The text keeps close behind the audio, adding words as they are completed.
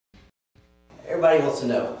Everybody wants to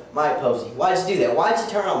know, Mike Posey, why'd you do that? Why'd you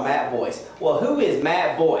turn on Matt Boyce? Well, who is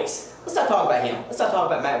Matt Boyce? Let's not talk about him. Let's not talk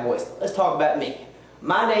about Matt Boyce. Let's talk about me.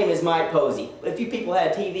 My name is Mike Posey, but if you people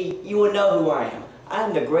had TV, you would know who I am.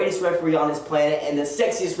 I'm the greatest referee on this planet and the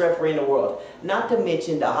sexiest referee in the world. Not to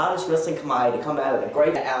mention the hottest wrestling commodity to come out of the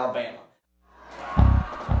great Alabama.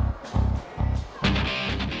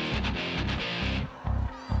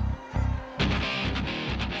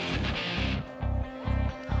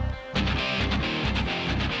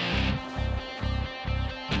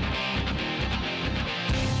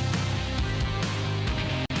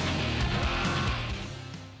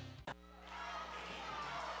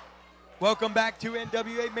 Welcome back to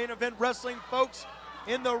NWA Main Event Wrestling, folks.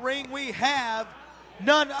 In the ring we have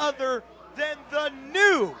none other than the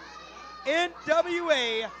new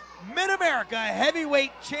NWA Mid-America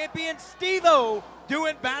Heavyweight Champion Steve-O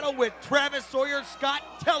doing battle with Travis Sawyer. Scott,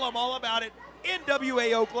 tell them all about it.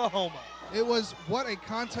 NWA Oklahoma. It was what a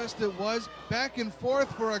contest it was, back and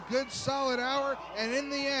forth for a good solid hour, and in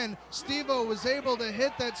the end, Steve-O was able to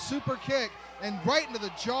hit that super kick and right into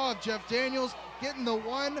the jaw of Jeff Daniels, getting the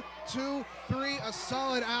 1, 2, 3, a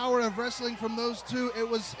solid hour of wrestling from those two. It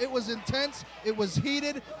was intense, it was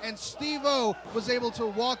heated, and Steve-O was able to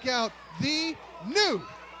walk out the new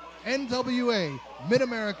NWA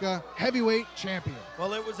Mid-America Heavyweight Champion.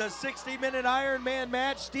 Well, it was a 60-minute Iron Man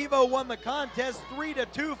match. Steve-O won the contest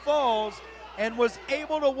 3-2 falls and was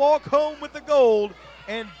able to walk home with the gold.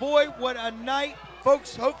 And boy, what a night.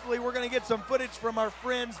 Folks, hopefully we're going to get some footage from our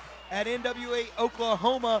friends at NWA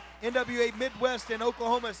Oklahoma, NWA Midwest in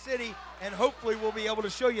Oklahoma City, and hopefully we'll be able to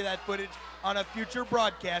show you that footage on a future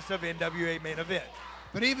broadcast of NWA Main Event.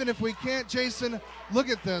 But even if we can't, Jason, look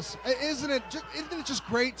at this. Isn't it just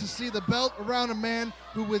great to see the belt around a man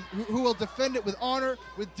who will defend it with honor,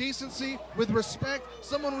 with decency, with respect,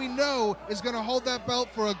 someone we know is going to hold that belt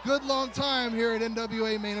for a good long time here at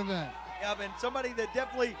NWA Main Event. Yeah, and somebody that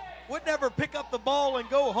definitely would never pick up the ball and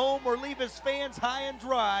go home or leave his fans high and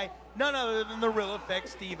dry, none other than the Real Effect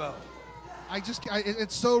Steve-O.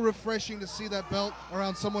 It's so refreshing to see that belt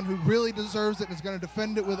around someone who really deserves it and is going to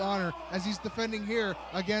defend it with honor, as he's defending here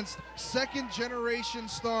against second-generation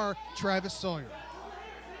star Travis Sawyer.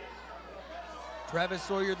 Travis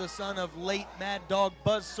Sawyer, the son of late Mad Dog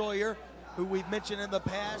Buzz Sawyer, who we've mentioned in the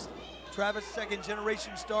past. Travis,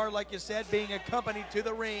 second-generation star, like you said, being accompanied to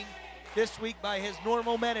the ring this week by his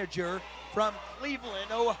normal manager from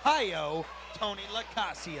Cleveland, Ohio, Tony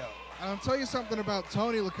Lacassio. I'll tell you something about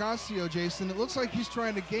Tony Lacassio, Jason. It looks like he's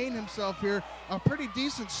trying to gain himself here a pretty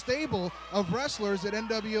decent stable of wrestlers at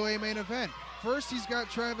NWA Main Event. First, he's got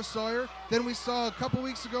Travis Sawyer. Then we saw a couple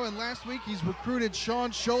weeks ago and last week he's recruited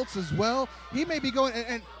Sean Schultz as well. He may be going,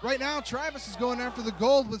 and right now Travis is going after the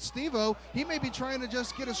gold with Steve-O. He may be trying to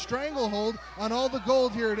just get a stranglehold on all the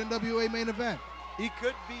gold here at NWA Main Event. He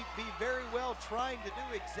could be very well trying to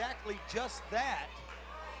do exactly just that.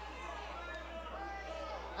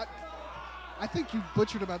 I think you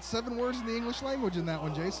butchered about 7 words in the English language in that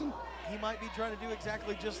one, Jason. He might be trying to do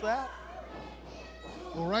exactly just that.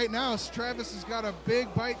 Well, right now, Travis has got a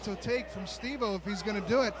big bite to take from Steve-O if he's going to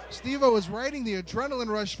do it. Steve-O is riding the adrenaline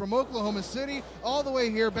rush from Oklahoma City all the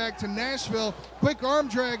way here back to Nashville. Quick arm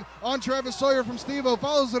drag on Travis Sawyer from Steve-O,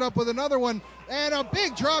 follows it up with another one, and a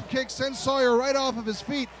big drop kick sends Sawyer right off of his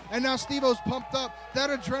feet. And now Steve-O's pumped up. That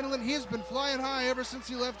adrenaline, he has been flying high ever since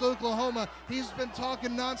he left Oklahoma. He's been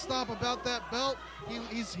talking nonstop about that belt.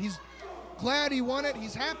 He's glad he won it.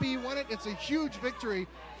 He's happy he won it. It's a huge victory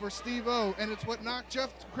for Steve-O, and it's what knocked Jeff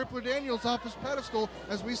Crippler Daniels off his pedestal,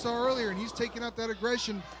 as we saw earlier, and he's taking out that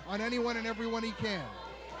aggression on anyone and everyone he can.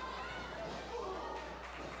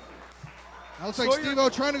 That looks like Steve-O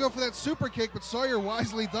trying to go for that super kick, but Sawyer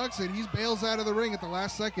wisely ducks it. He bails out of the ring at the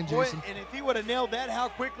last second, Jason. Boy, and if he would have nailed that, how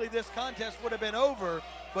quickly this contest would have been over.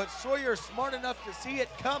 But Sawyer's smart enough to see it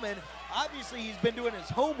coming. Obviously, he's been doing his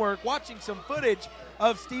homework, watching some footage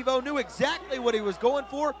of Steve-O, knew exactly what he was going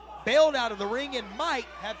for, bailed out of the ring, and might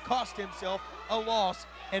have cost himself a loss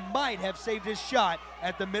and might have saved his shot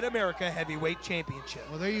at the Mid-America Heavyweight Championship.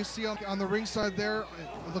 Well, there you see on the ringside there,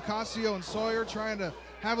 Lacassio and Sawyer trying to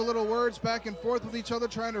have a little words back and forth with each other,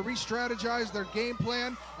 trying to re-strategize their game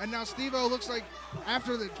plan. And now Steve-O looks like,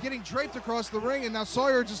 after getting draped across the ring, and now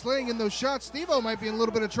Sawyer just laying in those shots, Steve-O might be in a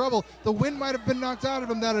little bit of trouble. The wind might have been knocked out of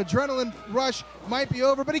him. That adrenaline rush might be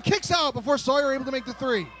over, but he kicks out before Sawyer able to make the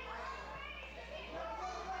 3.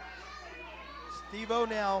 Steve-O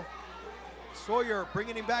now, Sawyer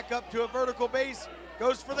bringing him back up to a vertical base,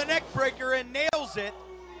 goes for the neck breaker and nails it.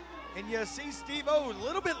 And you see Steve-O a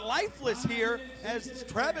little bit lifeless here as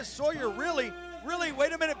Travis Sawyer really,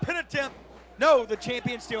 wait a minute, pin attempt. No, the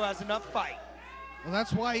champion still has enough fight. Well,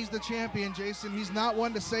 that's why he's the champion, Jason. He's not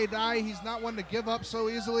one to say die. He's not one to give up so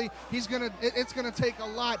easily. It's gonna take a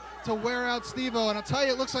lot to wear out Steve-O. And I'll tell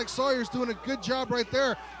you, it looks like Sawyer's doing a good job right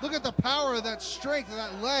there. Look at the power of that strength of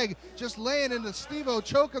that leg, just laying into Steve-O,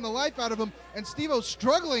 choking the life out of him. And Steve-O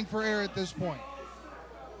struggling for air at this point.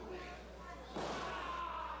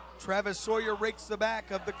 Travis Sawyer rakes the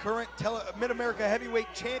back of the current Mid-America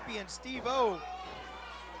Heavyweight Champion, Steve-O.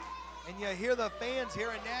 And you hear the fans here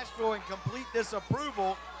in Nashville in complete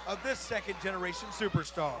disapproval of this second-generation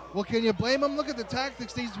superstar. Well, can you blame him? Look at the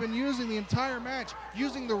tactics he's been using the entire match,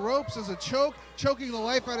 using the ropes as a choke, choking the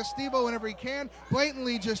life out of Steve-O whenever he can,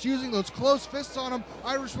 blatantly just using those close fists on him.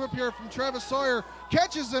 Irish whip here from Travis Sawyer,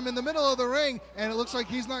 catches him in the middle of the ring, and it looks like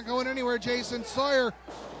he's not going anywhere, Jason. Sawyer,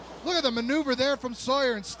 look at the maneuver there from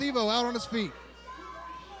Sawyer, and Steve-O out on his feet.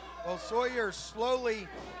 Well, Sawyer slowly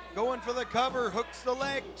going for the cover, hooks the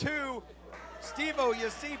leg too. Steve-O, you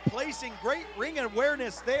see, placing great ring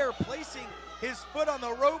awareness there, placing his foot on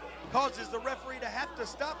the rope, causes the referee to have to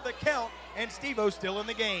stop the count, and Steve-O still in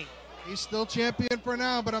the game. He's still champion for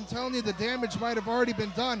now, but I'm telling you, the damage might have already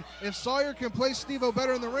been done. If Sawyer can place Steve-O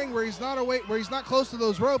better in the ring where he's not close to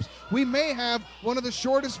those ropes, we may have one of the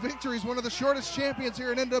shortest victories, one of the shortest champions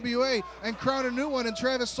here in NWA, and crown a new one in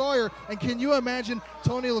Travis Sawyer. And can you imagine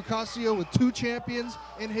Tony Lacassio with 2 champions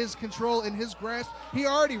in his control, in his grasp? He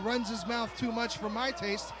already runs his mouth too much for my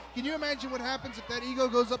taste. Can you imagine what happens if that ego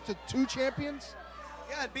goes up to 2 champions?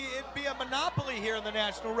 Yeah, it'd be a monopoly here in the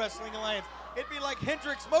National Wrestling Alliance. It'd be like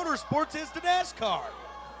Hendricks Motorsports is to NASCAR.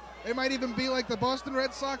 It might even be like the Boston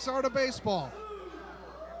Red Sox are to baseball.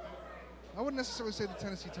 I wouldn't necessarily say the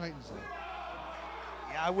Tennessee Titans, though.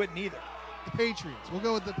 Yeah, I wouldn't either. The Patriots. We'll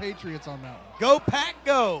go with the Patriots on that one. Go, Pack,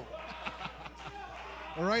 go.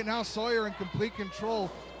 Well, right now, Sawyer in complete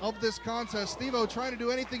control of this contest. Steve-O trying to do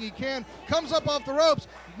anything he can, comes up off the ropes,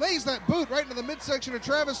 lays that boot right into the midsection of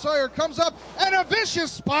Travis Sawyer, comes up, and a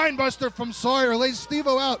vicious spine buster from Sawyer lays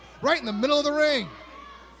Steve-O out right in the middle of the ring.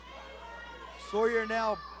 Sawyer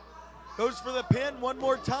now goes for the pin one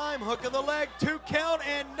more time, hook of the leg, 2 count,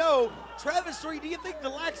 and no. Travis Sawyer, do you think the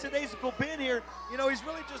lackadaisical pin here, you know, he's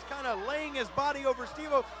really just kind of laying his body over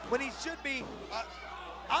Steve-O when he should be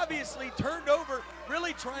obviously turned over,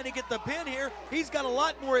 really trying to get the pin here. He's got a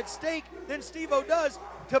lot more at stake than Steve-O does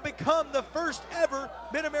to become the first ever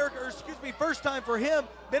first time for him,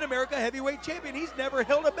 Mid-America Heavyweight Champion. He's never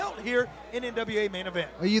held a belt here in NWA Main Event.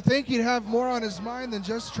 Well, you think he'd have more on his mind than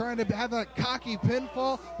just trying to have that cocky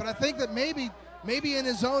pinfall, but I think that maybe in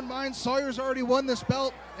his own mind, Sawyer's already won this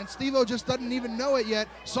belt, and Steve-O just doesn't even know it yet.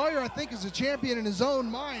 Sawyer, I think, is a champion in his own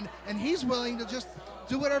mind, and he's willing to just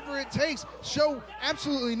do whatever it takes, show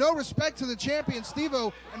absolutely no respect to the champion,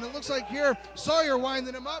 Steve-O, and it looks like here, Sawyer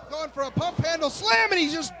winding him up, going for a pump handle slam, and he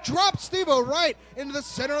just dropped Steve-O right into the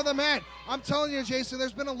center of the mat. I'm telling you, Jason,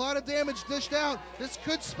 there's been a lot of damage dished out. This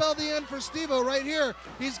could spell the end for Steve-O right here.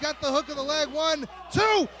 He's got the hook of the leg, 1,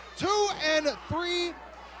 2, 2 and 3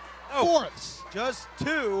 fourths. Just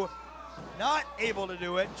 2, not able to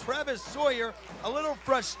do it. Travis Sawyer, a little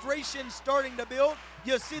frustration starting to build.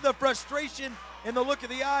 You see the frustration in the look of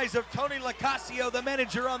the eyes of Tony Lacassio, the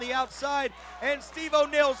manager on the outside, and Steve-O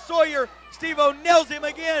nails Sawyer. Steve-O nails him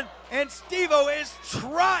again, and Steve-O is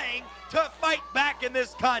trying to fight back in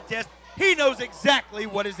this contest. He knows exactly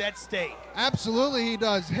what is at stake. Absolutely he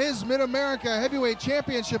does. His Mid-America Heavyweight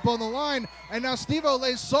Championship on the line, and now Steve-O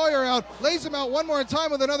lays Sawyer out, lays him out one more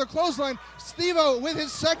time with another clothesline. Steve-O with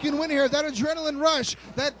his second win here, that adrenaline rush,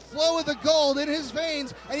 that flow of the gold in his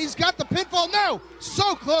veins, and he's got the pinfall. No!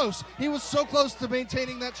 So close. He was so close to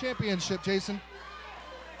maintaining that championship, Jason.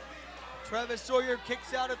 Travis Sawyer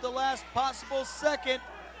kicks out at the last possible second.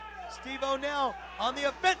 Steve-O now on the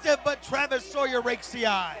offensive, but Travis Sawyer rakes the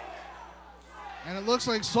eye. And it looks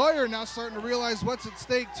like Sawyer now starting to realize what's at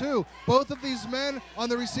stake too. Both of these men on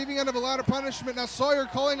the receiving end of a lot of punishment. Now Sawyer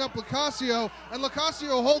calling up Lacassio, and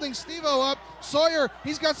Lacassio holding Steve-O up. Sawyer,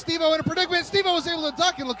 he's got Steve-O in a predicament. Steve-O was able to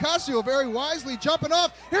duck, and Lacassio very wisely jumping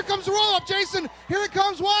off. Here comes the roll-up, Jason. Here it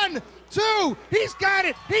comes, 1, 2. He's got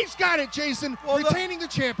it. He's got it, Jason. Well, retaining the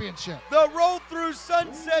championship. The roll-through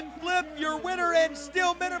sunset flip, your winner and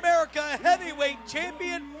still Mid-America Heavyweight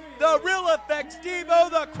Champion. The real effect, Steve-O.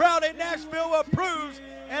 The crowd in Nashville approves,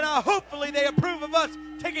 and hopefully they approve of us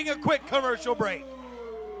taking a quick commercial break.